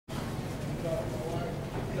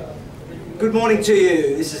Good morning to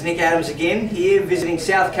you. This is Nick Adams again, here visiting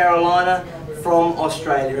South Carolina from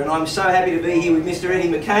Australia, and I'm so happy to be here with Mr. Eddie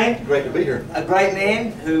McCain. Great to be here. A great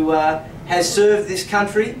man who has served this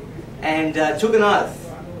country and took an oath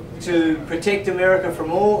to protect America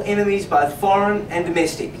from all enemies, both foreign and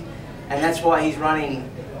domestic. And that's why he's running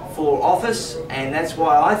for office, and that's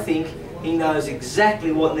why I think he knows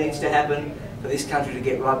exactly what needs to happen for this country to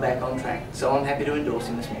get right back on track. So I'm happy to endorse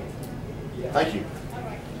him this morning. Thank you.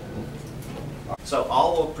 So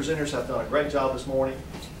all the presenters have done a great job this morning,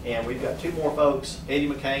 and we've got two more folks. Eddie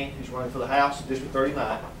McCain, who's running for the House, District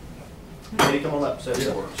 39. Eddie, come on up and say a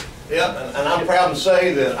few words. Yep, and I'm proud to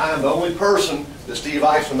say that I am the only person that Steve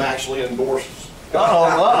Isom actually endorses.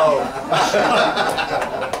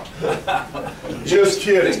 Just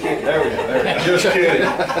kidding. There we go. Just kidding.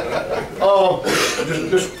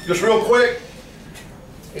 Just real quick,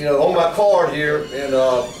 you know, on my card here, and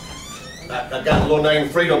I got a little name,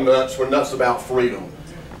 Freedom Nuts. We're nuts about freedom.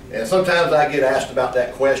 And sometimes I get asked about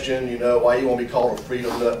that question, you know, why you want to be called a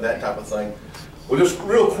freedom nut and that type of thing. Well, just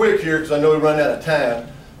real quick here, because I know we run out of time,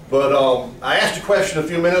 but I asked a question a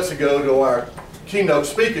few minutes ago to our keynote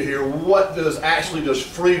speaker here, what does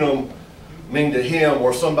freedom mean to him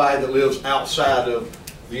or somebody that lives outside of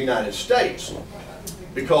the United States?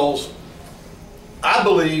 Because I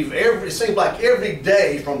believe it seems like every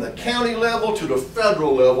day from the county level to the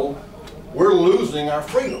federal level, we're losing our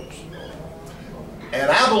freedoms. And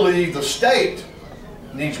I believe the state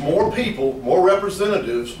needs more people, more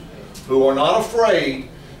representatives who are not afraid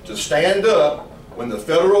to stand up when the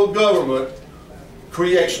federal government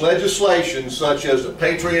creates legislation such as the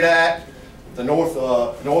Patriot Act, the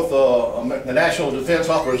the National Defense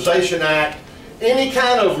Authorization Act, any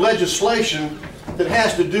kind of legislation that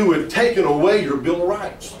has to do with taking away your Bill of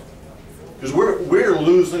Rights. Because we're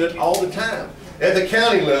losing it all the time. At the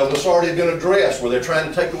county level, it's already been addressed where they're trying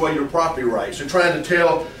to take away your property rights. They're trying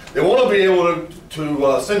to they want to be able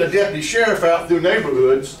to send a deputy sheriff out through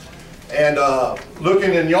neighborhoods and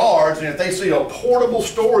looking in yards, and if they see a portable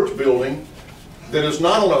storage building that is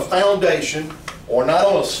not on a foundation or not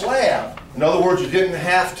on a slab, in other words, you didn't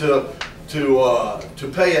have to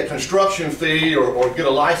pay a construction fee or get a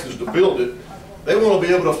license to build it, they want to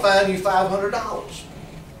be able to fine you $500.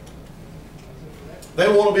 They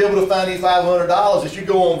want to be able to fine you $500 if you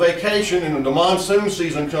go on vacation and the monsoon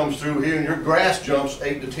season comes through here and your grass jumps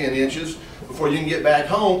 8 to 10 inches before you can get back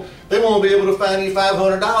home. They want to be able to fine you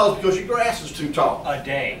 $500 because your grass is too tall. A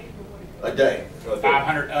day. A day.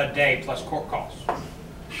 $500 a day plus court costs.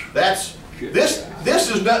 This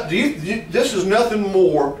is nothing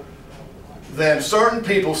more than certain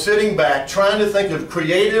people sitting back trying to think of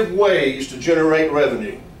creative ways to generate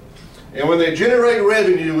revenue. And when they generate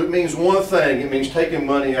revenue, it means one thing. It means taking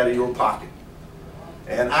money out of your pocket.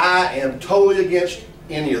 And I am totally against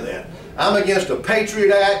any of that. I'm against the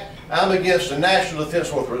Patriot Act. I'm against the National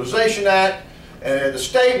Defense Authorization Act. And at the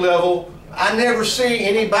state level, I never see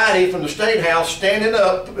anybody from the State House standing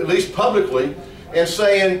up, at least publicly, and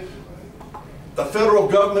saying the federal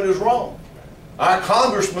government is wrong. Our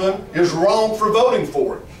congressman is wrong for voting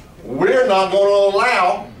for it. We're not going to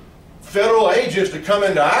allow federal agents to come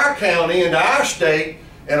into our county, into our state,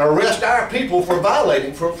 and arrest our people for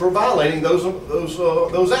violating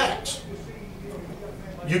those acts.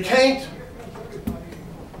 You can't.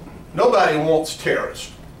 Nobody wants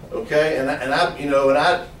terrorists, okay? And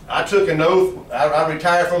I took an oath. I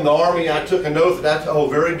retired from the Army. I took an oath that I hold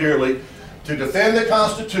very dearly to defend the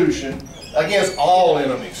Constitution against all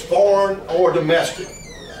enemies, foreign or domestic.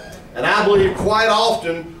 And I believe quite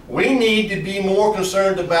often we need to be more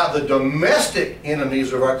concerned about the domestic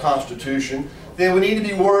enemies of our Constitution than we need to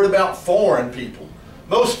be worried about foreign people.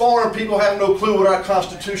 Most foreign people have no clue what our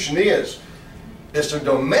Constitution is. It's the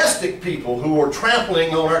domestic people who are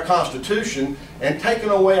trampling on our Constitution and taking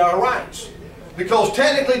away our rights. Because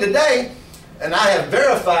technically today, and I have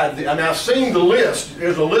verified, I've seen the list,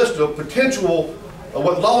 there's a list of potential,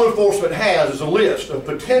 what law enforcement has is a list of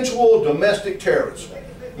potential domestic terrorists.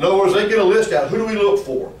 In other words, they get a list out. Who do we look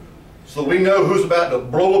for? So we know who's about to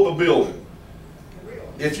blow up a building.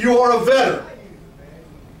 If you are a veteran,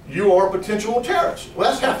 you are a potential terrorist. Well,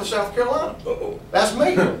 that's half of South Carolina. That's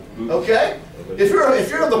me. Okay? If you're I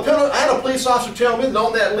had a police officer tell me that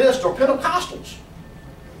on that list are Pentecostals.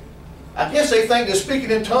 I guess they think that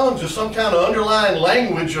speaking in tongues is some kind of underlying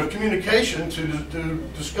language of communication to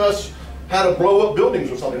discuss how to blow up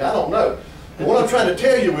buildings or something. I don't know. But what I'm trying to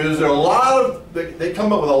tell you is there are a lot of, they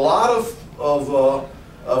come up with a lot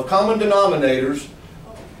of common denominators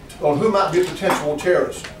on who might be a potential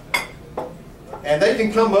terrorist. And they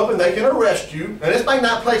can come up and they can arrest you. And this may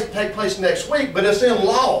not take place next week, but it's in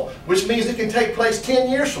law, which means it can take place 10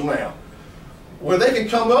 years from now. where they can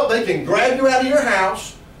come up, they can grab you out of your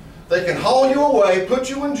house, they can haul you away, put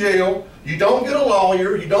you in jail, you don't get a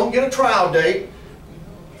lawyer, you don't get a trial date,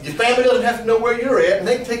 your family doesn't have to know where you're at, and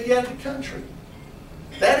they can take you out of the country.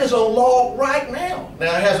 That is a law right now.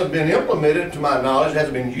 Now, it hasn't been implemented, to my knowledge, it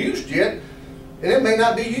hasn't been used yet, and it may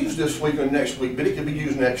not be used this week or next week, but it could be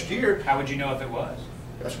used next year. How would you know if it was?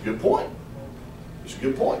 That's a good point. It's a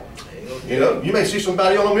good point. You know, you may see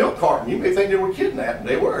somebody on a milk carton. You may think they were kidnapped.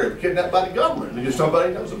 They were kidnapped by the government. And just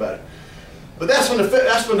somebody knows about it. But that's when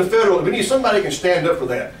the federal. We need somebody who can stand up for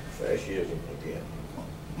that. Fascism again.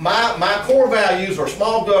 My core values are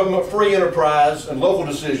small government, free enterprise, and local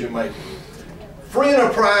decision making. Free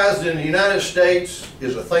enterprise in the United States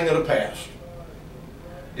is a thing of the past.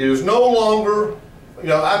 It is no longer. You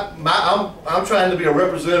know, I'm trying to be a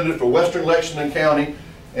representative for Western Lexington County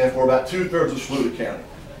and for about 2/3 of Saluda County.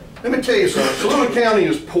 Let me tell you something, Saluda County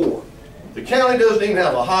is poor. The county doesn't even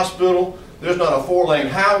have a hospital. There's not a 4-lane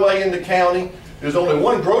highway in the county. There's only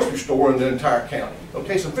one grocery store in the entire county.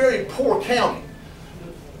 Okay, it's a very poor county.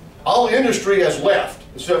 All industry has left,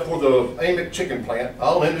 except for the Amick chicken plant.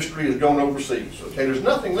 All industry has gone overseas. Okay, there's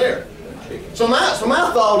nothing there. So my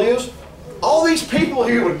thought is, all these people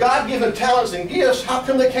here with God-given talents and gifts, how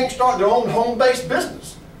come they can't start their own home-based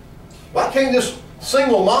business? Why can't this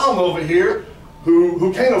single mom over here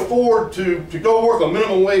who can't afford to go work a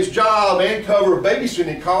minimum wage job and cover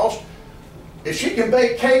babysitting costs, if she can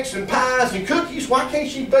bake cakes and pies and cookies, why can't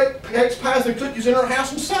she bake cakes, pies, and cookies in her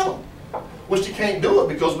house and sell them? Well, she can't do it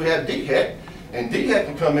because we have DHEC, and DHEC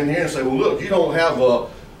can come in here and say, well, look, you don't have a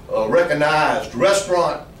recognized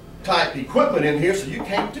restaurant-type equipment in here, so you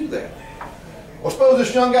can't do that. Well, suppose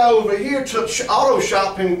this young guy over here took auto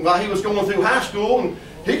shopping while he was going through high school, and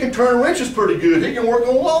he can turn wrenches pretty good. He can work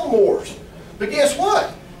on lawnmowers. But guess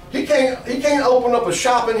what? He can't open up a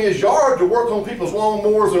shop in his yard to work on people's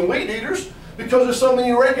lawnmowers and weed eaters because there's so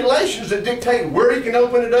many regulations that dictate where he can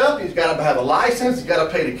open it up. He's got to have a license. He's got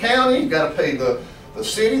to pay the county. He's got to pay the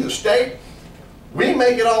city, the state. We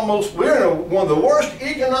make it almost, we're in one of the worst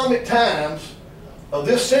economic times of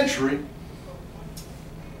this century,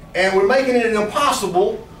 and we're making it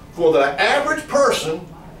impossible for the average person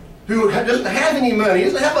who doesn't have any money,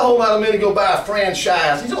 doesn't have a whole lot of money to go buy a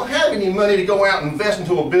franchise, he don't have any money to go out and invest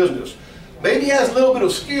into a business. Maybe he has a little bit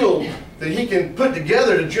of skill that he can put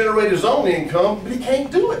together to generate his own income, but he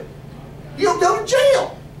can't do it. He'll go to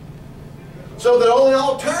jail. So the only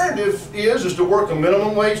alternative is to work a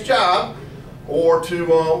minimum wage job or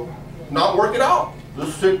to not work at all.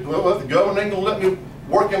 Just sit, well, if the government ain't gonna let me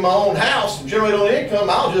work in my own house and generate own income,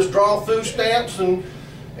 I'll just draw food stamps and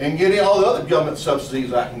get all the other government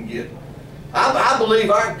subsidies I can get. I believe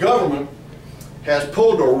our government has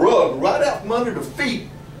pulled the rug right out from under the feet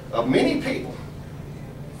of many people.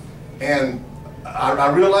 And I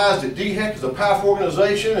realize that DHEC is a powerful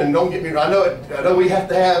organization, and don't get me wrong, I know we have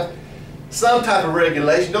to have some type of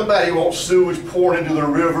regulation. Nobody wants sewage poured into the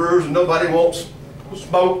rivers, and nobody wants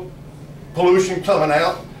smoke pollution coming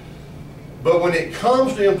out. But when it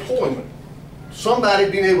comes to employment, somebody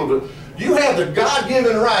being able to, you have the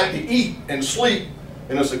God-given right to eat and sleep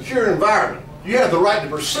in a secure environment. You have the right to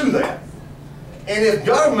pursue that. And if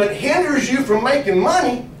government hinders you from making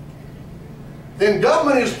money, then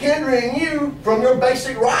government is hindering you from your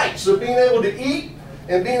basic rights of being able to eat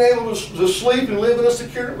and being able to sleep and live in a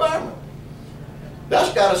secure environment.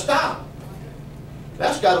 That's got to stop.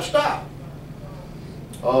 That's got to stop.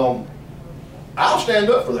 I'll stand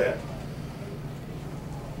up for that.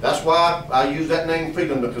 That's why I use that name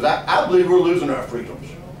freedom, because I believe we're losing our freedoms.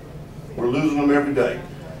 We're losing them every day.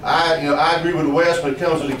 I agree with the West when it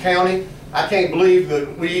comes to the county. I can't believe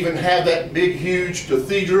that we even have that big, huge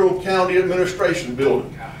cathedral county administration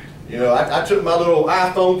building. You know, I took my little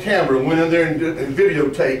iPhone camera and went in there and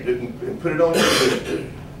videotaped it and put it on YouTube,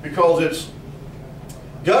 because it's,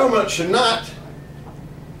 government should not,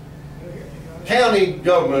 county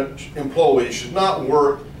government employees should not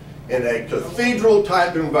work in a cathedral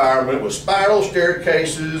type environment with spiral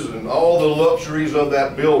staircases and all the luxuries of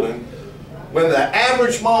that building, when the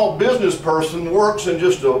average small business person works in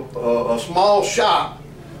just a small shop,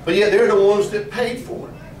 but yet they're the ones that paid for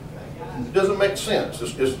it. It doesn't make sense.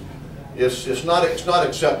 It's not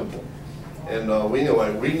acceptable. And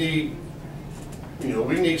anyway, we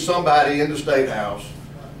need somebody in the State House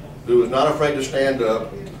who is not afraid to stand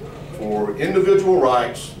up for individual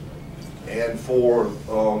rights and for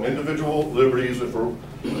individual liberties, and for,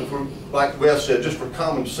 like Wes said, just for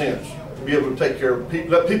common sense, to be able to take care of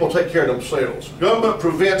people, let people take care of themselves. Government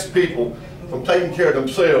prevents people from taking care of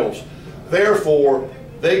themselves. Therefore,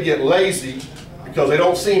 they get lazy because they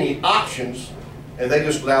don't see any options, and they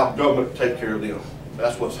just allow government to take care of them.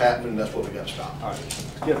 That's what's happening, that's what we got to stop. All right,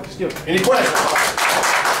 let's give it. Any questions?